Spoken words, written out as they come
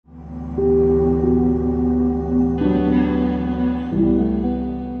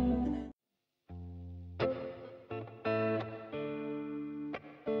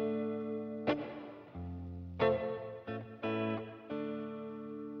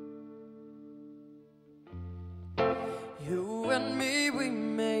me we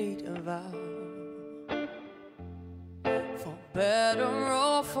made a vow, for better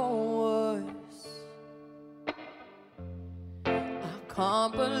or for worse. I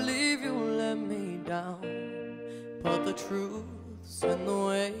can't believe you let me down, but the truth's in the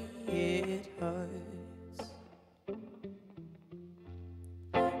way it hurts.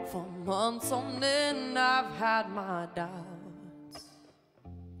 For months on end I've had my doubts,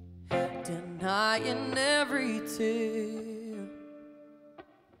 denying every tear.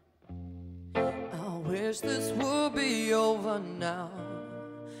 I wish this would be over now,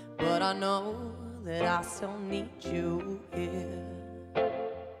 but I know that I still need you here.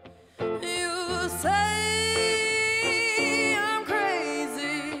 You say I'm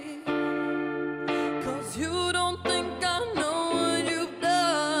crazy, 'cause you don't think I know what you've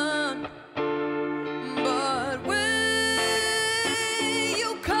done. But when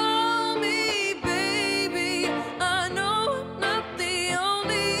you call me baby, I know I'm not the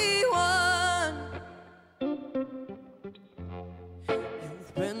only one.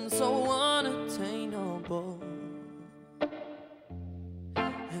 You've been so unattainable,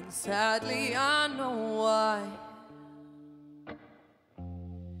 and sadly I know why.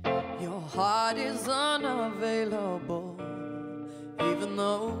 Your heart is unavailable, even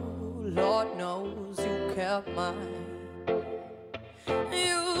though Lord knows you kept mine.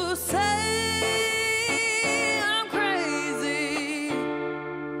 You say I'm crazy,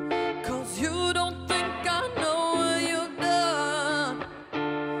 'cause you don't think I know what you've done.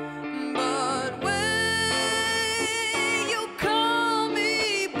 But when you call me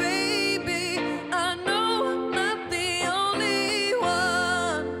baby, I know I'm not the only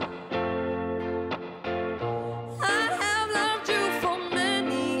one. I have loved you for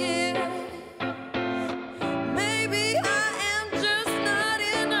many years. Maybe I am just not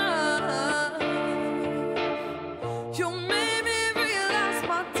enough. You made me realize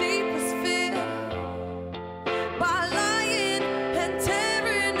my deepest fear by lying and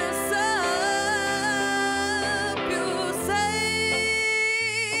tearing us up. You say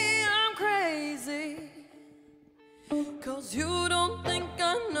I'm crazy, 'cause you don't think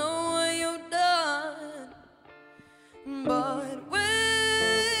I know what you've done. But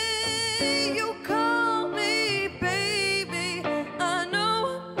when you call me baby, I know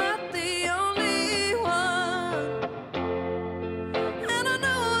I'm not the only one. And I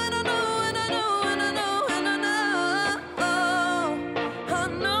know, and I know, and I know, and I know, and I know, I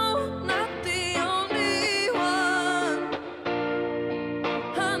know I'm not the only one.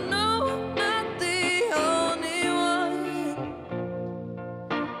 I know I'm not the only one.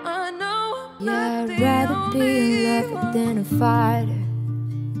 I know I'm Yeah, not I'd the rather be a only lover one. than a fighter,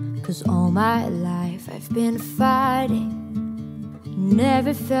 'cause all my life I've been fighting.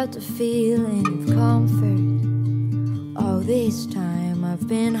 Never felt a feeling of comfort. All this time I've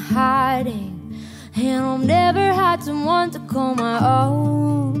been hiding, and I've never had someone to call my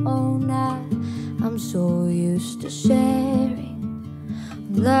own. Oh, now I'm so used to sharing.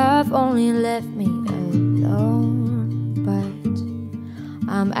 Love only left me alone, but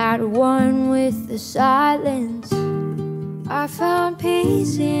I'm at one with the silence. I found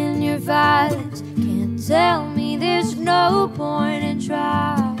peace in your violence. Can't tell me there's no point in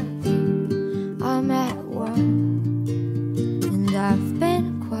trying. I'm at one, and I've been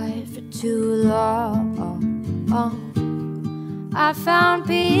quiet for too long. I found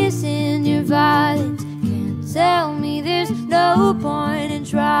peace in your violence. Can't tell me there's no point in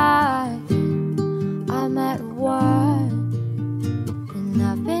trying. I'm at one, and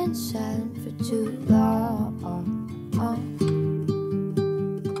I've been silent for too long.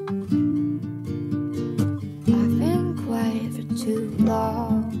 I've been quiet for too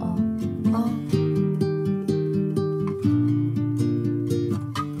long.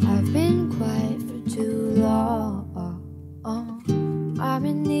 I've been quiet for too long. I'm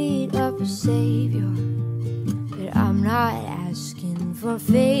in need of a savior, but I'm not asking for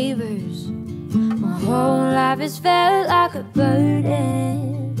favors. My whole life has felt like a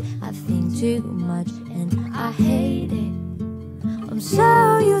burden. I think too much and I hate it. I'm so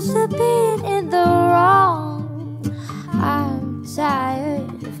used to being in the wrong. I'm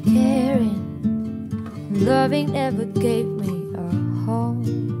tired of caring. Loving never gave me a home,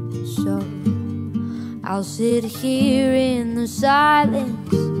 so I'll sit here in the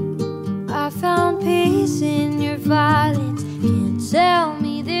silence. I found peace in your violence. Can't tell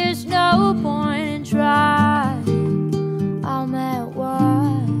me there's no point in trying. I'm at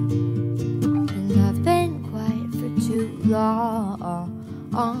one, and I've been quiet for too long.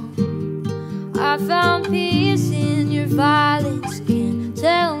 I found peace in your violence. Can't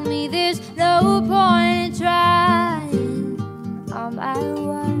tell me there's no point in trying.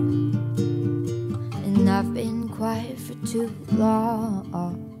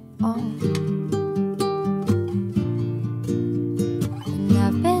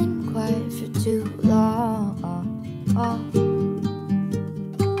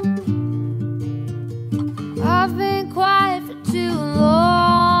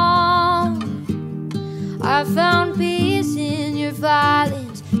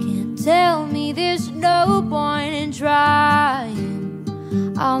 tell me there's no point in trying.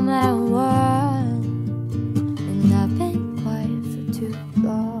 I'm at one, and I've been quiet for too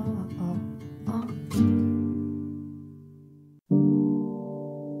long.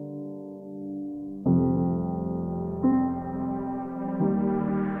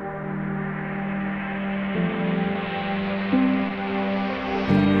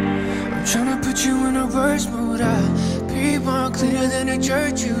 I'm tryna put you in a worse mood. I be more cleaner than a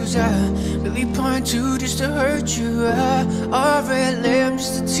church use. I really point to just to hurt you. I already lamb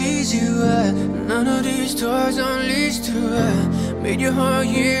just to tease you. None of these toys unleashed to. Made your whole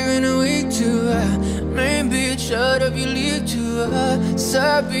year in a week too. Maybe a shot of your leave too.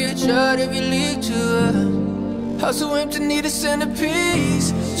 Sorry, a shot of your leave too. House so empty, need a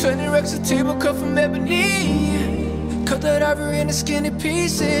centerpiece. 20 racks of table cut from ebony. Cut that ivory into skinny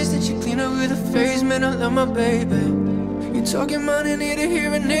pieces that you clean up with a face, man, I love my baby. You talking money, need a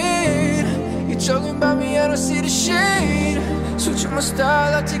hearing aid. You talking about me, I don't see the shade. Switch up my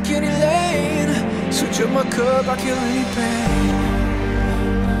style, I'll take any lane. Switch up my cup, I'll kill any pain.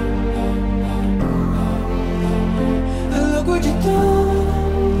 Look what you done.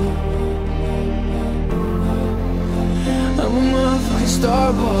 I'm a motherfucking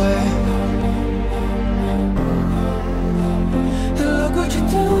star boy.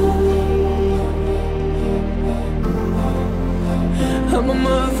 I'm a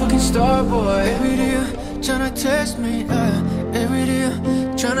motherfucking star boy. Every day tryna test me, every day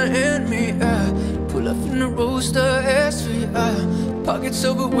tryna end me, pull up in the roadster S3, pockets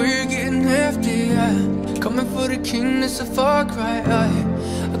over, we're getting hefty, coming for the king, that's a far cry, I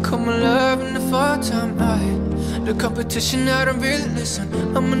come alive in the far time, the competition, I don't really listen.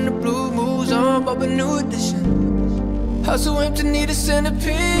 I'm in the blue moves, I'm up a new edition. House so empty, need a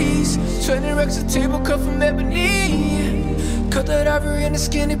centerpiece. 20 racks of table cut from ebony. Cut that ivory into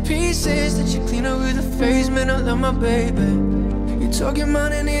skinny pieces that you clean up with a face, man, I love my baby. You talking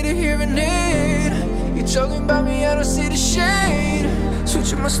money, need a hearing aid. You talking about me, I don't see the shade.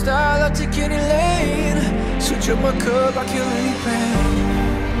 Switch up my style, I'll take any lane. Switch up my cup, I'll kill any pain.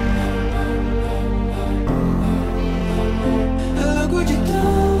 Look what you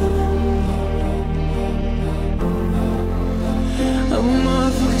done. I'm a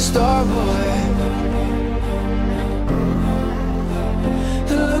motherfucking star boy.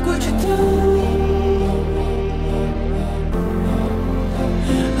 Look what you done.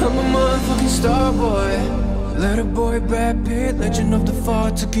 I'm a motherfucking star boy. Little boy Brad Pitt, legend of the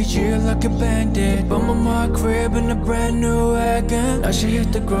fall, took a year like a bandit. Bum on my crib in a brand new wagon. Now she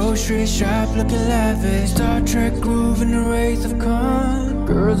hit the grocery shop looking lavish. Star Trek groove in the Wraith of Khan.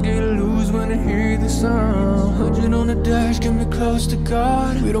 Girls get loose when they hear the song. 100 on the dash, get me close to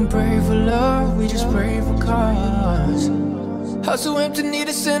God. We don't pray for love, we just pray for cause. House so empty, need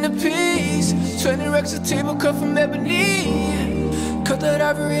a centerpiece. 20 racks of table cut from ebony. Cut that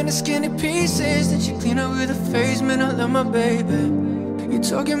ivory into skinny pieces that you clean up with a face, man, I love my baby. You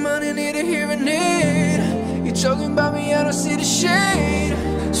talking money, need a hearing aid. You talking about me, I don't see the shade.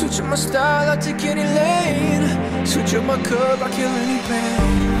 Switch up my style, I'll take any lane. Switch up my cup, I'll kill any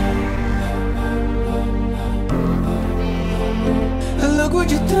pain. Look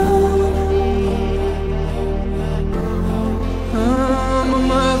what you done. I'm a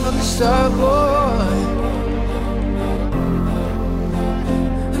motherfucking star boy.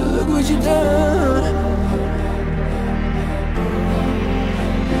 Look what you done.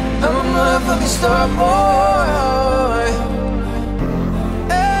 I'm a motherfucking star boy.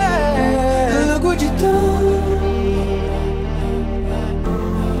 Hey, look what you done.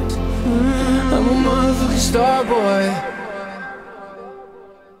 I'm a motherfucking star boy.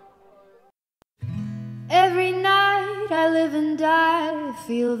 Every night I live and die,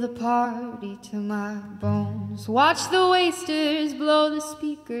 feel the party to my bones. Watch the wasters blow the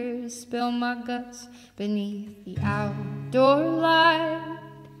speakers, spill my guts beneath the outdoor light.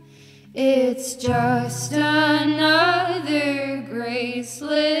 It's just another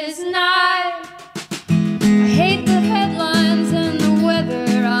graceless night. I hate the headlines and the weather.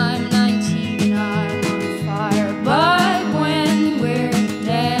 I'm 19, I'm on fire, but when we're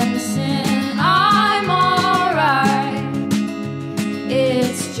dancing, I'm alright.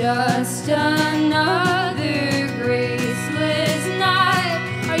 It's just another graceless night.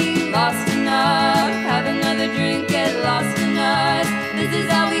 Are you lost enough? Have another drink, get lost in us. This is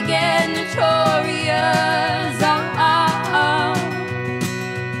how we get notorious.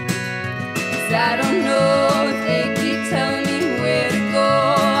 I don't know if they keep telling me where to go.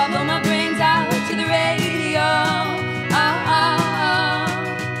 I blow my brains out to the radio.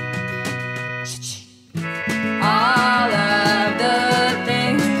 All of the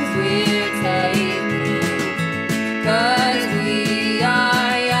things we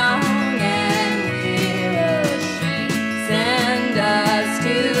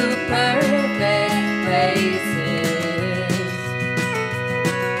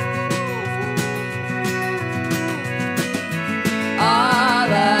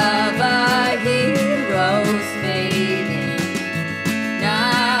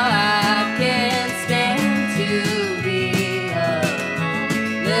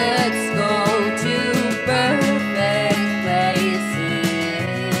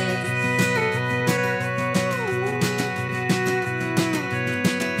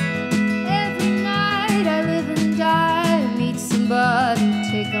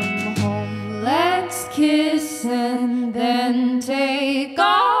take 'em home. Let's kiss and then take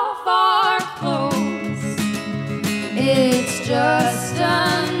off our clothes. It's just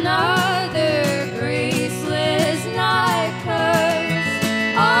another graceless night, 'cause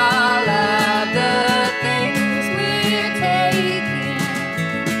all of the things we're taking,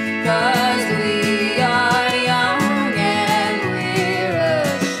 'cause we are young and we're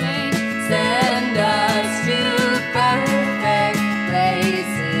ashamed, send us to perfect places.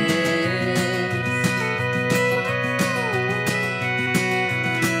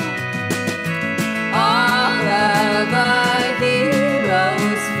 All of our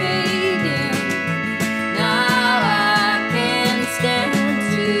heroes fading, now I can stand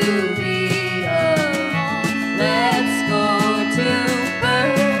to be alone. Let's go to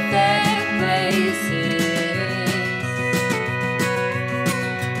perfect places.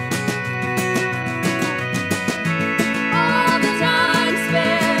 All the time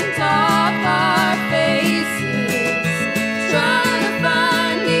spent off our faces, trying to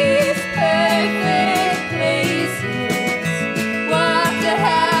find these perfect places. What the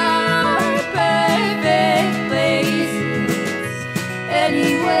hell are perfect places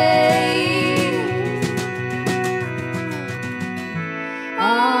anyway?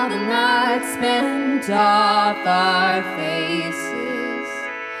 All the nights spent off our faces,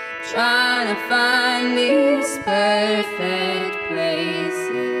 trying to find these perfect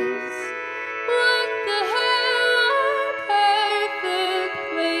places. What the hell are perfect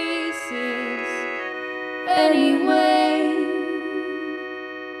places anyway?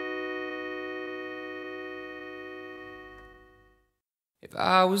 If I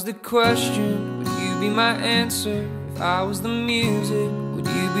was the question, would you be my answer? If I was the music, would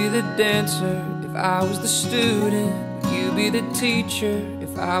you be the dancer? If I was the student, would you be the teacher?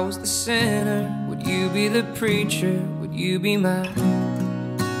 If I was the sinner, would you be the preacher? Would you be my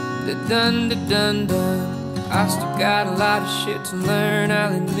dun-dun-dun-dun? I still got a lot of shit to learn,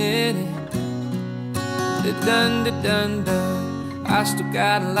 I'll admit it. Dun-dun-dun-dun. I still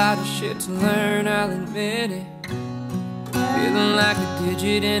got a lot of shit to learn, I'll admit it. Feeling like a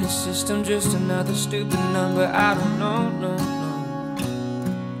digit in a system, just another stupid number. I don't know, no.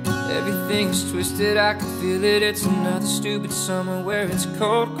 Everything's twisted, I can feel it. It's another stupid summer where it's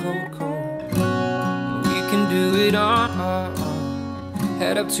cold, cold, cold. And we can do it on our own.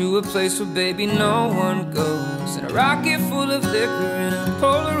 Head up to a place where baby no one goes, in a rocket full of liquor and a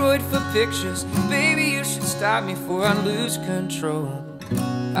Polaroid for pictures. Baby, you should stop me before I lose control.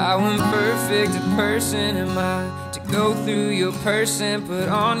 How imperfect a person am I to go through your person, put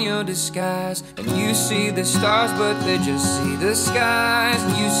on your disguise, and you see the stars but they just see the skies.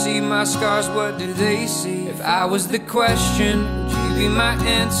 And you see my scars, what do they see? If I was the question, would you be my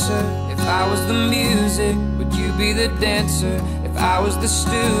answer? If I was the music, would you be the dancer? If I was the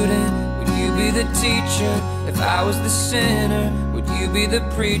student, would you be the teacher? If I was the sinner, would you be the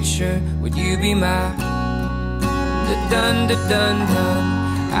preacher? Would you be my dun-dun-dun-dun?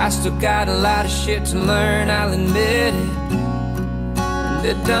 I still got a lot of shit to learn, I'll admit it.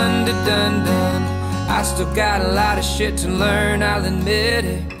 Dun-dun-dun-dun. I still got a lot of shit to learn, I'll admit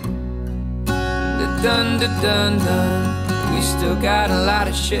it. Dun-dun-dun-dun. We still got a lot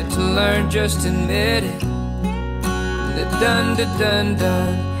of shit to learn, just admit it.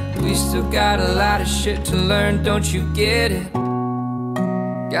 Dun-dun-dun-dun. We still got a lot of shit to learn, don't you get it?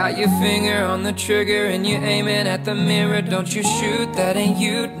 Got your finger on the trigger and you're aiming at the mirror. Don't you shoot, that ain't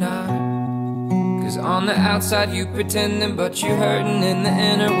you now. 'Cause on the outside you pretending, but you hurting in the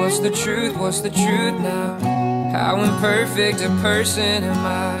inner. What's the truth, what's the truth now? How imperfect a person am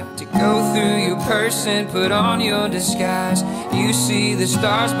I to go through your person, put on your disguise. You see the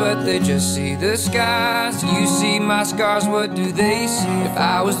stars but they just see the skies. You see my scars, what do they see? If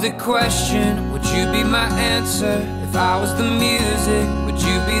I was the question, would you be my answer? If I was the music, would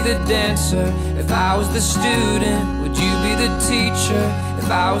you be the dancer? If I was the student, would you be the teacher? If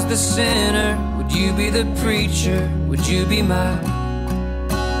I was the sinner, would you be the preacher? Would you be my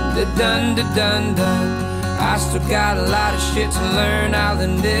dun-dun-dun-dun? I still got a lot of shit to learn, I'll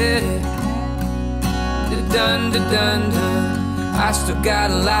admit it. Dun-dun-dun-dun. I still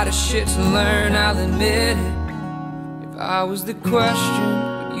got a lot of shit to learn, I'll admit it. If I was the question,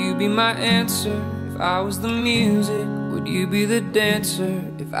 would you be my answer? If I was the music, would you be the dancer?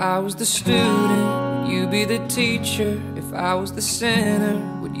 If I was the student, would you be the teacher? If I was the sinner,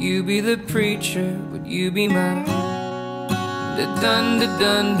 would you be the preacher? Would you be my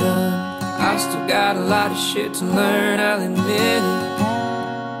dun-dun-dun-dun? I still got a lot of shit to learn, I'll admit it.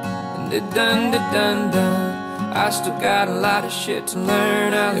 Dun-dun-dun-dun. I still got a lot of shit to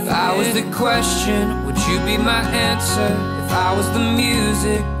learn. If I was the question, would you be my answer? If I was the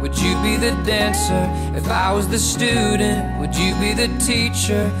music, would you be the dancer? If I was the student, would you be the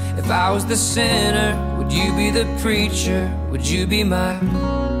teacher? If I was the sinner, would you be the preacher? Would you be my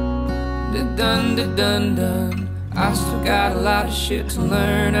dun-dun-dun-dun? I still got a lot of shit to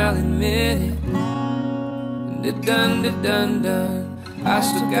learn, I'll admit it. Dun-dun-dun-dun. I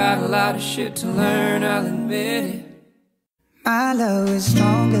still got a lot of shit to learn, I'll admit it. My love is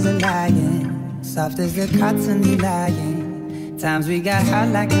strong as a lion, soft as the cotton you lying. Times we got hot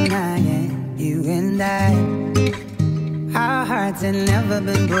like an iron, you and I. Our hearts had never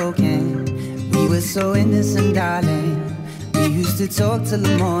been broken. We were so innocent, darling. We used to talk till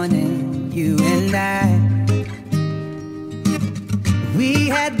the morning, you and I. We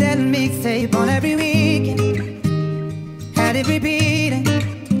had that mixtape on every weekend. Had it repeating,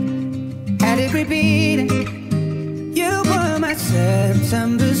 had it repeating. You were my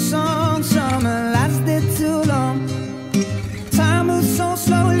September song. Summer lasted too long. Time moves so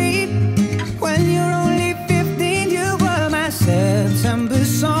slowly when you're only 15. You were my September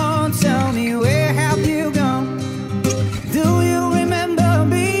song. Tell me, where have you gone? Do you remember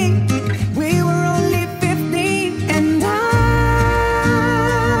me? We were only 15, and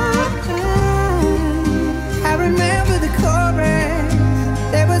I remember the chorus.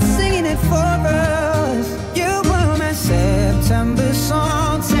 They were singing it for us. You were my September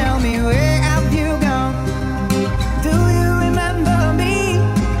song. Tell me, where have you gone? Do you remember me?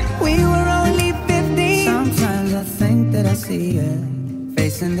 We were only 15. Sometimes I think that I see you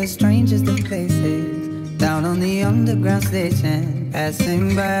facing the strangest of places, down on the underground station,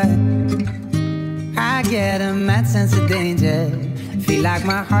 passing by. I get a mad sense of danger, feel like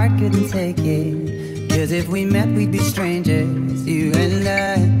my heart couldn't take it. Cause if we met we'd be strangers, you and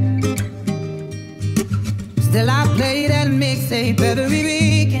I. Still I play that mixtape every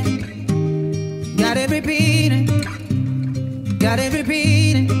weekend. Got it repeating, got it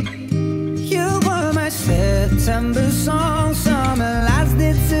repeating. You were my September song. Summer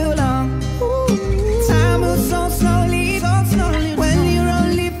lasted too long. Time moves so slowly, so slowly. When you're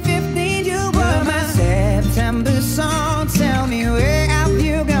only 15, you were my September song. Tell me, where have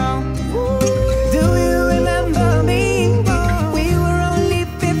you gone? Do you remember me? We were only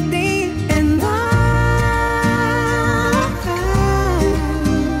 15, and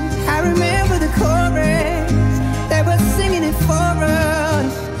I remember the chorus. They were singing it for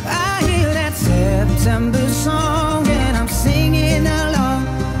us. I hear that September song, and I'm singing along,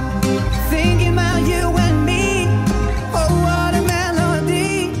 thinking about you and me. Oh, what a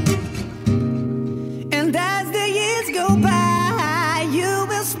melody. And as the years go by, you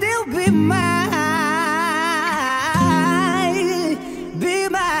will still be mine, be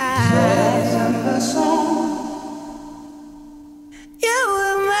mine. September song. You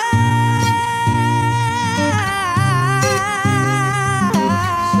were mine.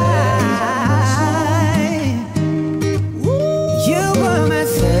 You were my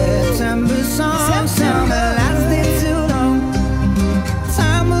September song. Summer lasted too long.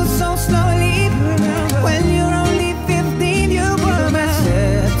 Time moves so slowly when you're only 15. You were my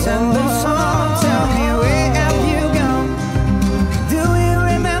September song. Tell me, where have you gone? Do you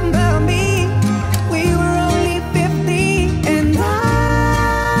remember me? We were only 15, and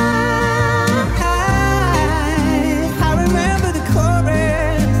I remember the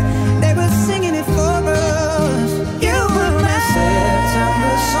chorus. They were singing it for us. You were my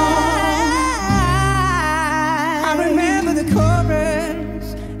September song. I remember the chorus.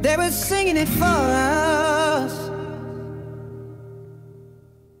 They were singing it for us.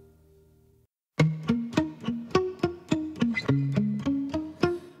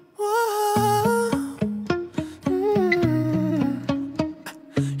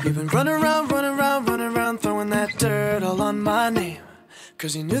 You've been running around, running around, running around, throwing that dirt all on my name.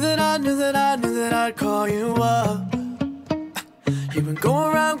 Cause you knew that I knew that I knew that I'd call you up. You've been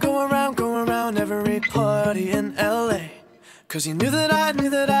going around, going around, going around every party in LA. Cause you knew that I knew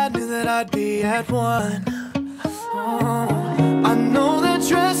that I knew that I'd be at one. Oh, I know that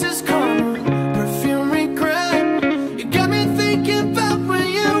dress is karma, perfume regret. You got me thinking about when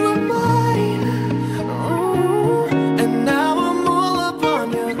you were mine. Oh, and now I'm all up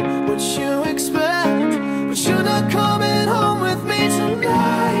on you. What you expect? But you're not coming home with me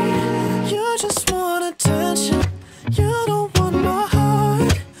tonight. You just want attention. You don't want my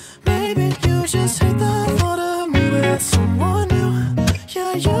heart. Maybe you just hate the thought of me with someone new.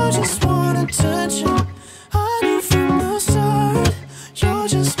 Yeah, you just want attention. I knew from the start. You're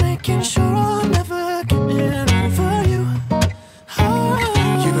just making sure I'll never get over you. Oh.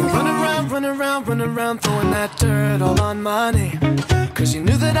 You've been running around, running around, running around, throwing that dirt dirt all on my name. Cause you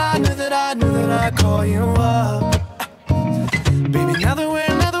knew that I knew that I knew that I'd call you up. Baby, now that we're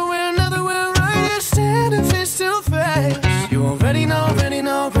right here standing face to face, you already know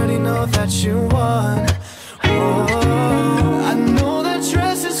that you won. Oh, I know that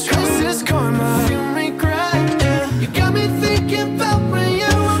dress is karma. Feel regret, yeah. You got me thinking about when you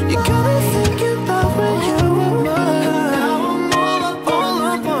got me thinking about when you were mine. Now I'm all up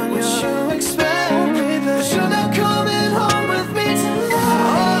on what you expect, baby. But you're not coming home with me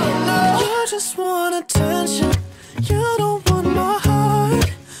tonight. Oh no, you just want attention. You don't want my heart.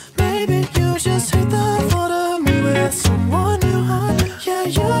 Maybe you just hate the thought of me with someone new. Yeah,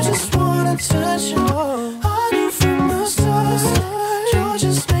 you just want attention. I knew from the start. You're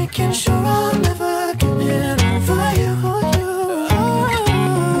just making sure I'll never get over you.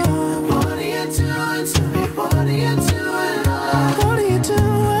 What are you doing to me? What are you doing? What are you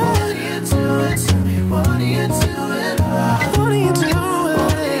doing? What are you doing to me? What are you doing? What are you doing?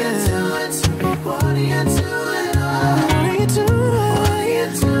 What are you doing to me? What are you doing? What are you doing? What are you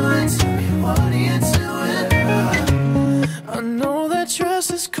doing to me? What are you doing? I know that dress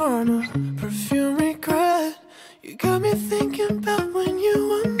is karma, perfume regret. You got me thinking about when you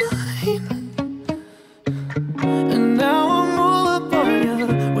were mine. And now I'm all up on you,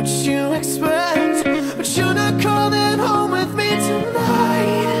 what you expect. But you're not coming home with me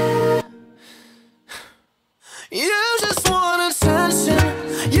tonight. You just want attention.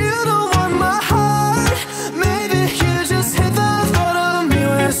 You don't want my heart. Maybe you just hate the thought of me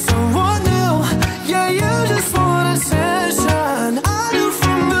with someone new. Yeah, you just want attention. I knew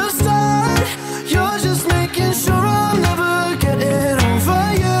from the start. You're just making sure I'll never get it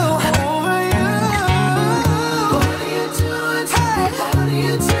over you. Over you. What are you doing to me? What are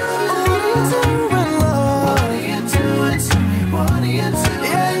you doing? What are you doing, love? What are you doing to me? What are you doing?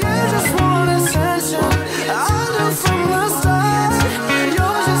 Yeah, you just want attention. I knew from the start.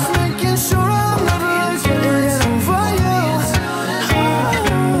 You're just making sure I'll never get it over you.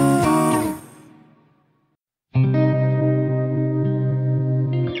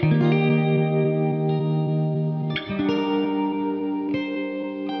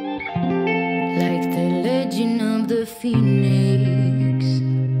 Like the legend of the phoenix,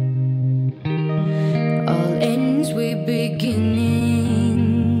 all ends with beginnings.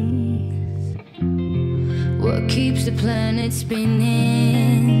 What keeps the planet spinning?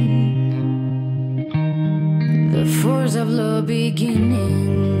 The force of love beginnings.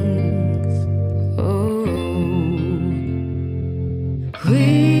 Oh,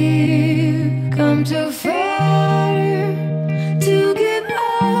 we've come too far to give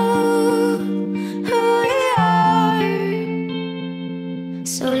up who we are.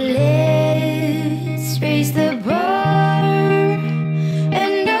 So let's raise the bar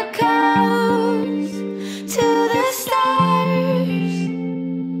and our cows to the stars.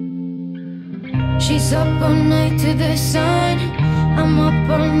 She's up all night to the sun. I'm up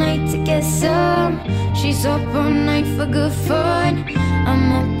all night to get some. She's up all night for good fun.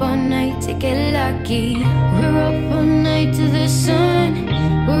 I'm up all night to get lucky. We're up all night to the sun.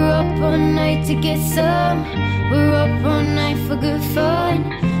 We're up all night to get some. We're up all night for good fun.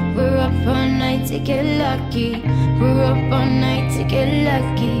 We're up all night to get lucky. We're up all night to get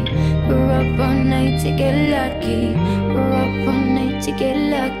lucky. We're up all night to get lucky. We're up all night to get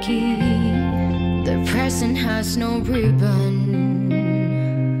lucky. The present has no ribbon.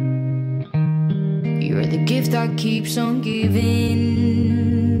 You're the gift that keeps on giving.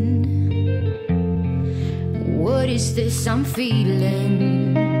 What is this I'm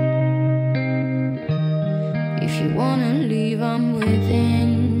feeling? If you wanna leave, I'm within.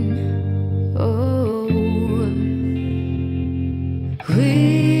 Oh,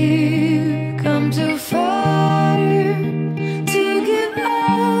 we've come too far to give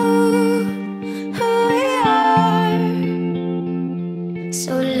up who we are.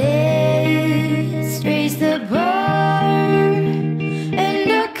 So let's raise the bar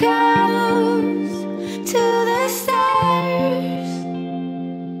and our cows to the stars.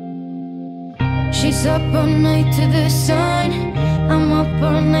 She's up all night to the sun. I'm up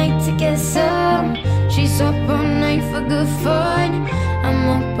all night to get some. She's up all night for good fun. I'm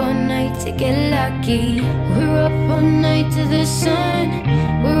up all night to get lucky. We're up all night to the sun.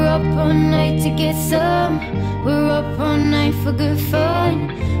 We're up all night to get some. We're up all night for good fun.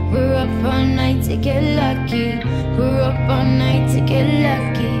 We're up all night to get lucky. We're up all night to get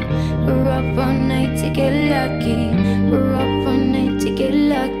lucky. We're up all night to get lucky. We're up all night to get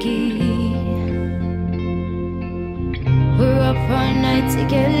lucky. We're up all night to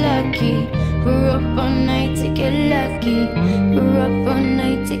get lucky. We're up all night to get lucky. We're up all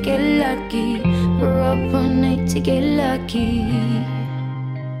night to get lucky. We're up all night to get lucky.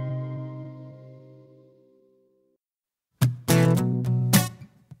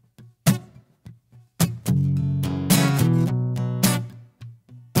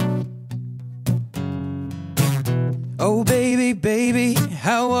 Oh baby, baby,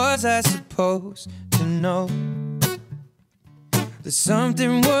 how was I supposed to know that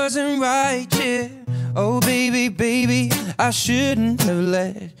something wasn't right, yeah? Oh baby, baby, I shouldn't have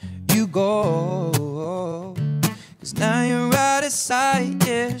let you go. 'Cause now you're out of sight,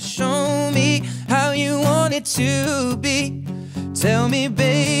 yeah. Show me how you want it to be. Tell me,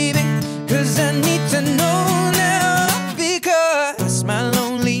 baby, 'cause I need to know now. Because my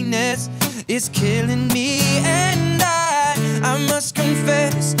loneliness is killing me, and I must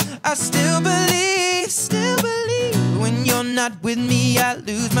confess, I still believe when you're not with me, I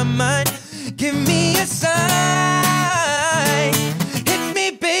lose my mind. Give me a sign, hit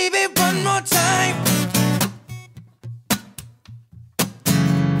me baby one more time.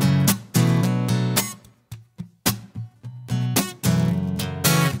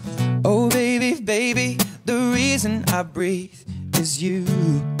 Oh baby, baby, the reason I breathe is you.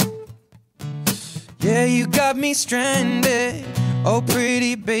 Yeah, you got me stranded. Oh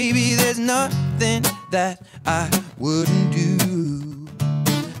pretty baby, there's nothing that I wouldn't do.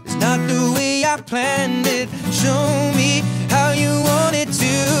 It's not the way I planned it. Show me how you want it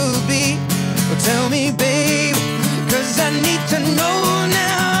to be. Well, tell me babe, 'cause I need to know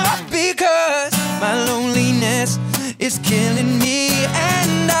now. Because my loneliness is killing me,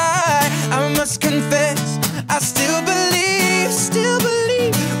 and I must confess, I still believe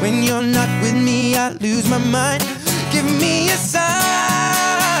when you're not with me, I lose my mind. Give me a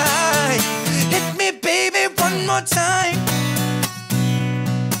sign, hit me baby one more time.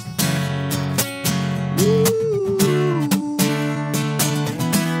 Ooh.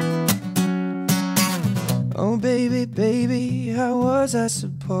 Oh baby, baby, how was I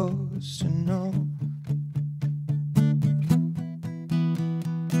supposed to know?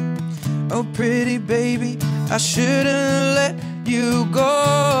 Oh pretty baby, I shouldn't let you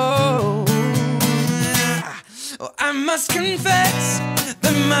go. Oh, I must confess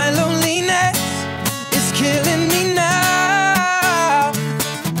that my loneliness is killing me now.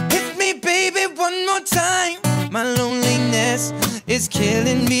 Hit me baby one more time. My loneliness is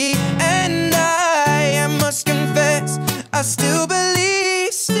killing me, and I must confess, I still believe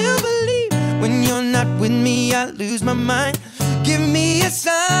when you're not with me, I lose my mind. Give me a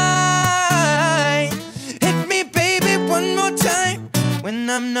sign, hit me baby one more time. When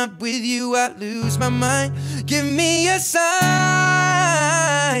I'm not with you, I lose my mind. Give me a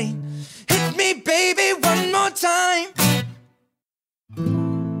sign, hit me baby one more time.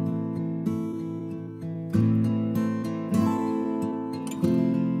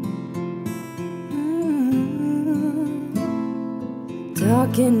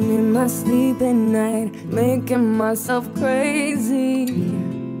 Talking in my sleep at night, making myself crazy.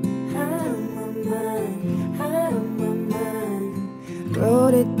 Out of my mind.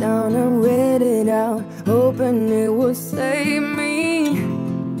 Wrote it down and read it out, hoping it would save me.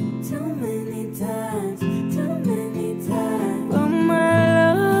 Too many times. But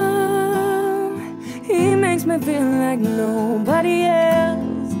my love, he makes me feel like nobody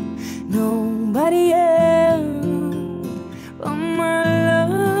else. But my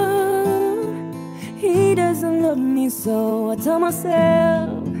love, he doesn't love me, so I tell myself,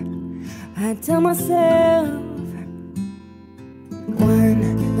 one,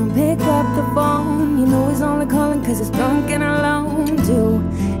 don't pick up the phone. You know he's only calling 'cause he's drunk and alone. Two,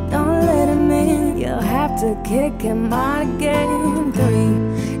 don't let him in. You'll have to kick him out again. Three,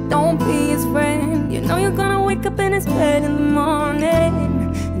 don't be his friend. You know you're gonna wake up in his bed in the morning.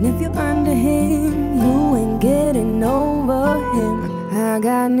 And if you're under him, you ain't getting over him. I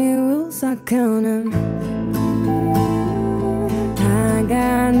got new rules, I count 'em. I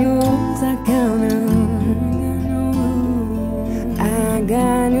got new rules, I count 'em. I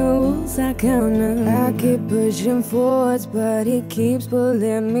got new rules, I count 'em. I keep pushing forwards, but he keeps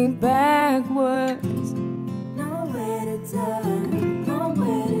pulling me backwards. Nowhere to turn.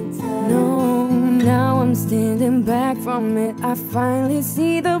 No, now I'm standing back from it. I finally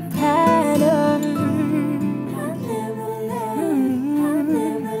see the pattern. I never learned.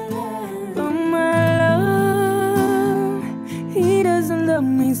 But my love, he doesn't love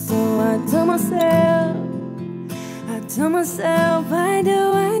me, so I tell myself, I do.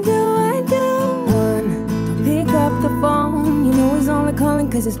 One, don't pick up the phone. You know he's only calling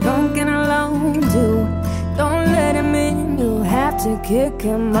 'cause he's drunk and alone. Two, don't let him in. You'll have to kick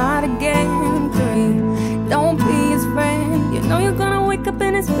him out again. Three, don't be his friend. You know you're gonna wake up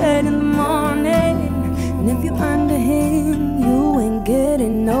in his bed in the morning, and if you're under him, you ain't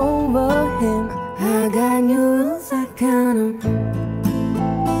getting over him. I got new rules, I count 'em.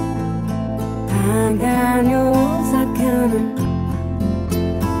 I got new rules, I count 'em.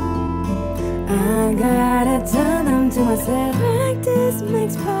 I gotta tell them to myself. Practice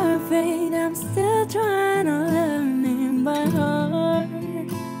makes perfect. I'm still trying to learn it by heart.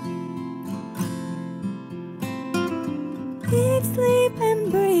 Eat, sleep, and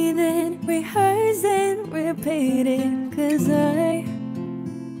breathe it. Rehearse and repeat it. 'Cause I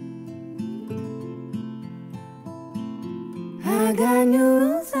got new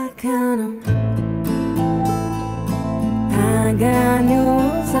rules, I count 'em. I got new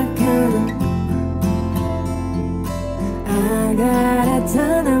rules, I count 'em. I gotta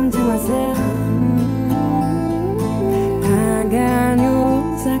tell them to myself. I got new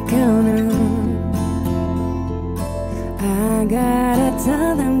rules, I count 'em. I gotta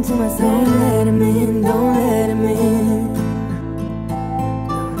tell them to myself. Don't let him in, don't let him in.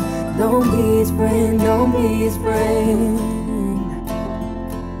 Don't be his friend, don't be his friend.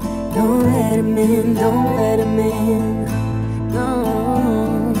 Don't let him in, don't let him in. No,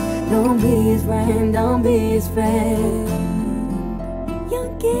 don't be his friend, don't be his friend.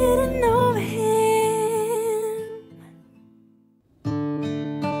 You're getting over him.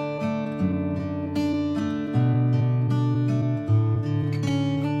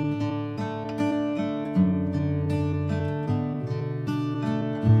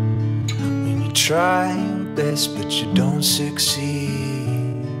 When you try your best but you don't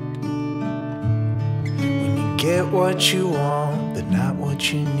succeed, when you get what you want but not what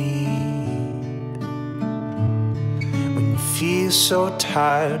you need, when you feel so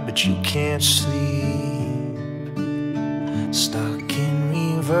tired but you can't sleep, stuck in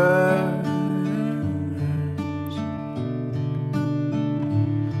reverse,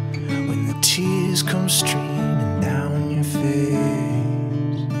 when the tears come streaming down your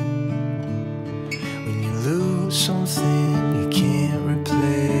face, when you lose something you can't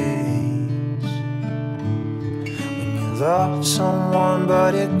replace, when you love someone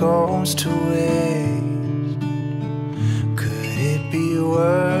but it goes to waste. Could it be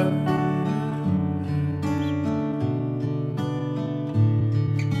worse?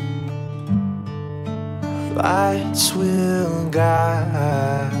 Lights will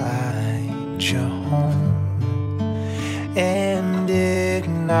guide you home and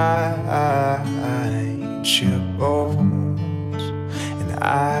ignite your bones, and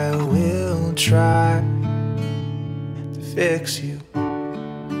I will try to fix you.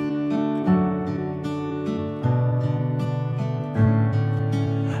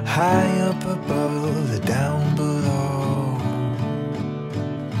 High up above or down below,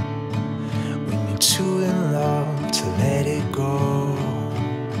 when you're too in love to let it go.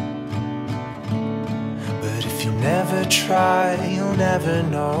 But if you never try, you'll never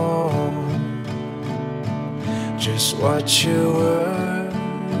know just what you were.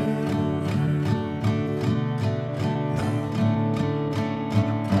 No.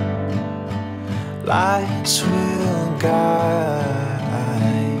 Lights will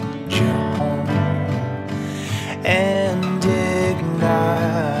guide you home and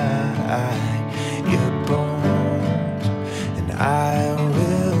ignite your bones, and I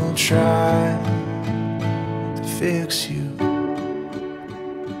will try to fix you.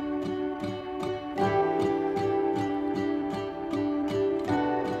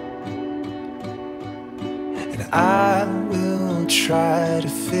 And I will try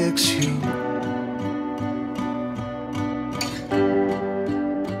to fix you.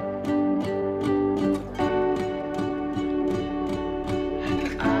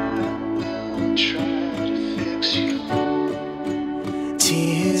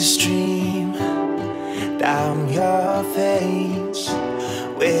 Tears stream down your face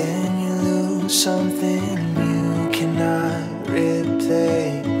when you lose something you cannot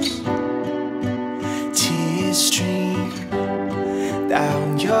replace. Tears stream down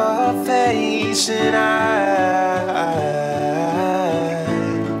your face, and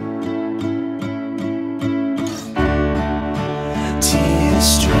tears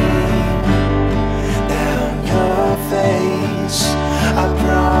stream down your face. I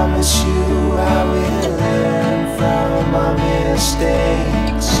promise you I will learn from my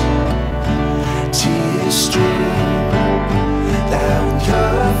mistakes. Tears stream down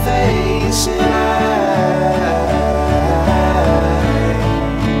your face, and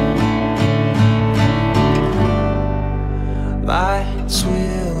lights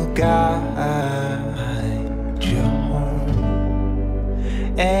will guide you home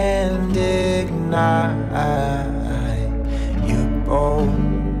and ignite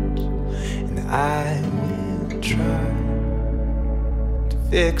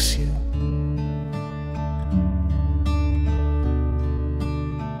fix you.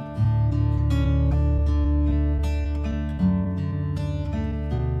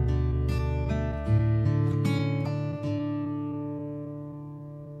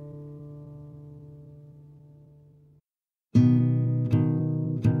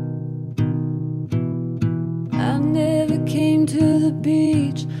 I never came to the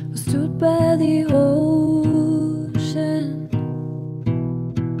beach or stood by the ocean.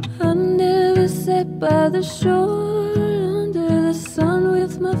 I never sat by the shore under the sun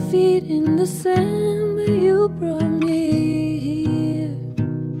with my feet in the sand, but you brought me here,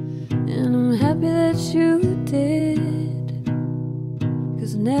 and I'm happy that you did,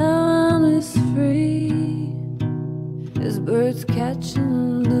 'cause now I'm as free as birds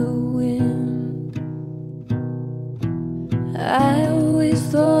catching the wind. I always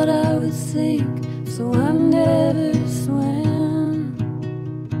thought I would sink, so I never swam.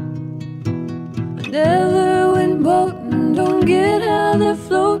 I never went boating, don't get how they're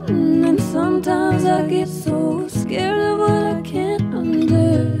floating, and sometimes I get so scared of what I can't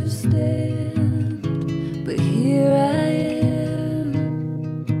understand. But here I am,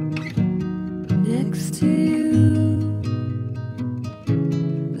 next to you.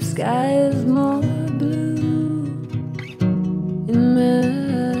 The sky is more blue in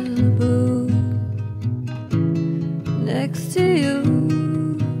Malibu, next to you,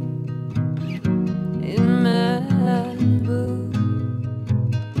 in Malibu,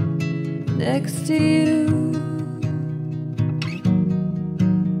 next to you.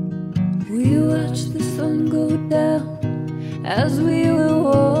 We watched the sun go down as we were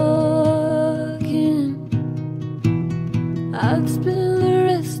walking. I'd spend the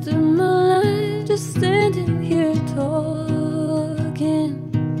rest of my life just standing here talking.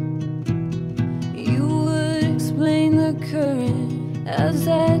 You would explain the current as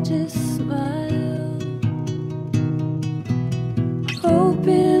I just smiled,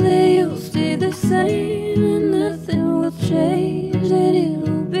 hoping that you'll stay the same and nothing will change, that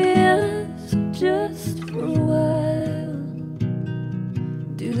it'll be us just for a while.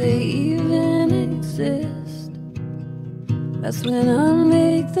 Do they even exist? That's when I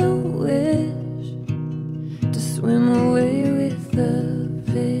make the wish to swim away with the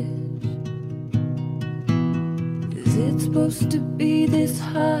fish. Is it supposed to be this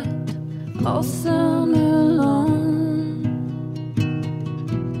hot all summer long?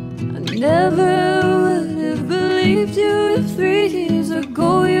 I never would have believed you if 3 years ago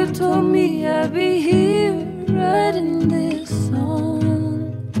you told me I'd be here writing this song.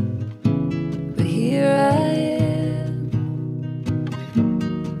 But here I am,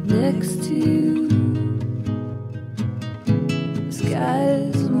 next to you. The sky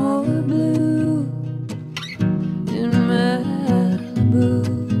is more blue in Malibu,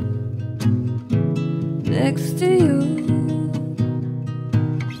 next to you,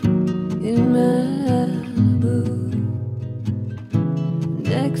 in Malibu,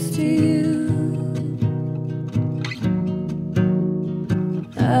 next to you.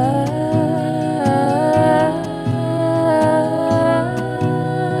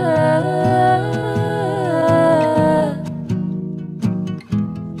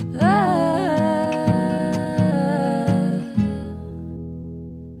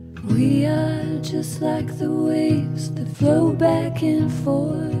 We are just like the waves that flow back and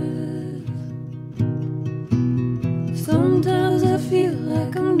forth. Sometimes I feel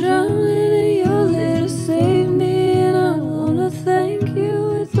like I'm drowning and you're there to save me, and I wanna thank you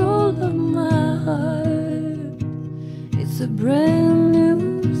with all of my heart. It's a brand new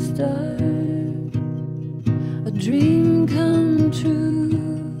start, a dream come true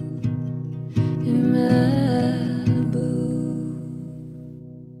in Malibu.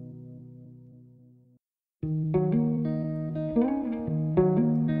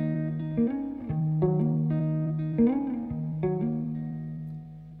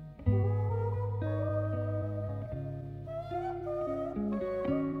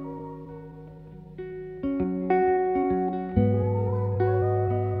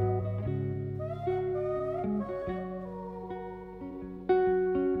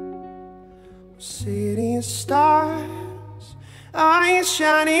 City of stars, are you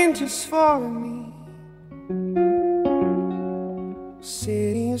shining just for me?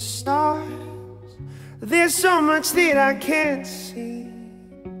 City of stars, there's so much that I can't see.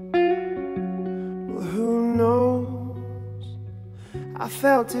 Well, who knows? I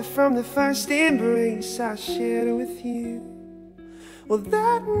felt it from the first embrace I shared with you. Well,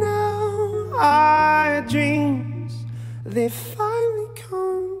 that now our dreams, they finally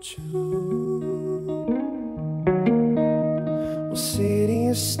come true. Well, city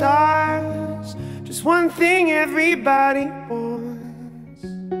of stars, just one thing everybody wants.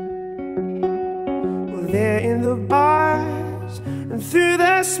 Well, they're in the bars and through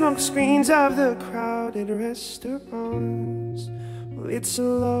the smoke screens of the crowded restaurants. Well, it's a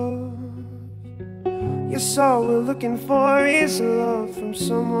love. Yes, all we're looking for is love from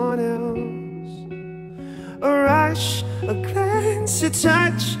someone else. A rush, a glance, a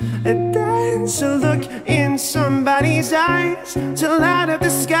touch, a dance, a look in somebody's eyes, to light up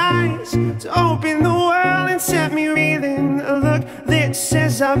the skies, to open the world and set me reeling. A look that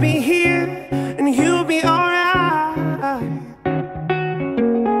says I'll be here and you'll be alright.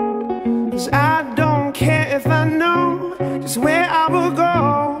 'Cause I don't care if I know just where I will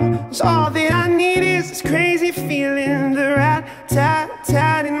go, 'cause all that I need is this crazy feeling, the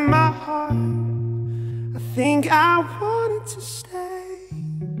rat-tat-tat in my heart. I think I wanted to stay.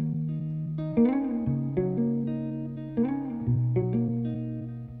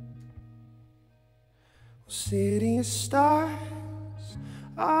 City of stars,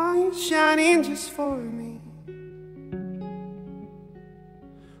 are you shining just for me?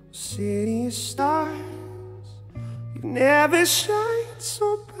 City of stars, you've never shined so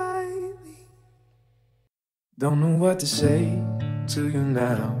brightly. Don't know what to say to you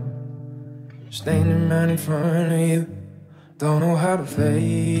now, standing right in front of you. Don't know how to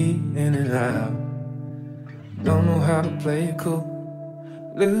fade in and out. Don't know how to play it cool.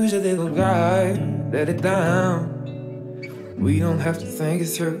 Lose a little guy, let it down. We don't have to think it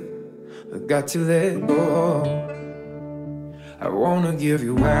through, I got to let go. I wanna give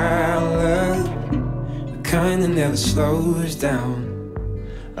you wild love, the kind that never slows down.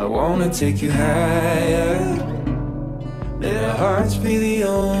 I wanna take you higher, let our hearts be the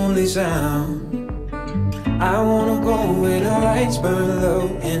only sound. I wanna go where the lights burn low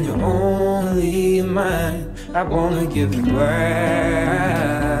and you're only mine. I wanna give you wild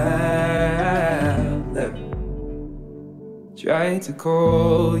love. Try to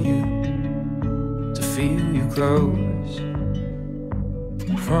call you, to feel you close,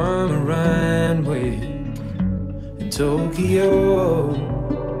 from a runway in Tokyo.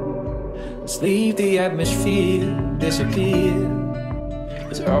 Let's leave the atmosphere, disappear.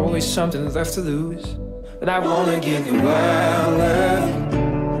 There's always something left to lose. But I wanna give you wild love,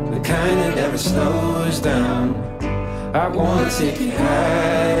 the kind that never slows down. I wanna take you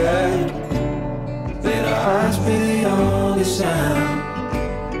higher, let our hearts be the only sound.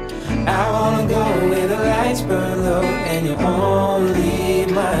 I wanna go where the lights burn low and you're only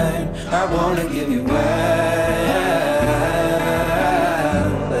mine. I wanna give you wild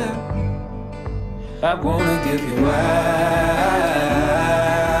love. I wanna give you wild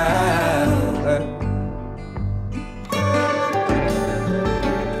love.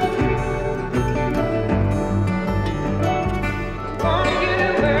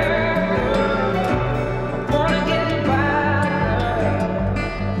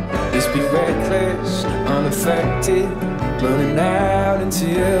 Unaffected, burning out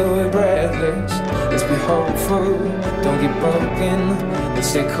until we're breathless. Let's be hopeful, don't get broken. Let's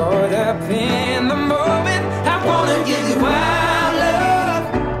stay caught up in the moment. I wanna give you wild love,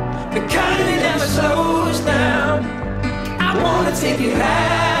 the kind that never slows down. I wanna take you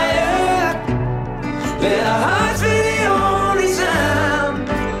higher, let our hearts be the only sound.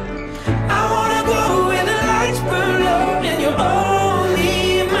 I wanna go where the lights burn low and you're only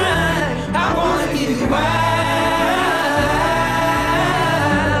mine. I wanna give you wild.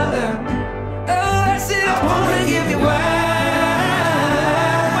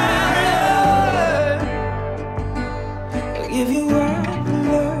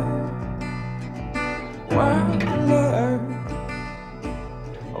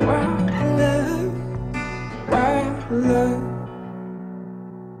 I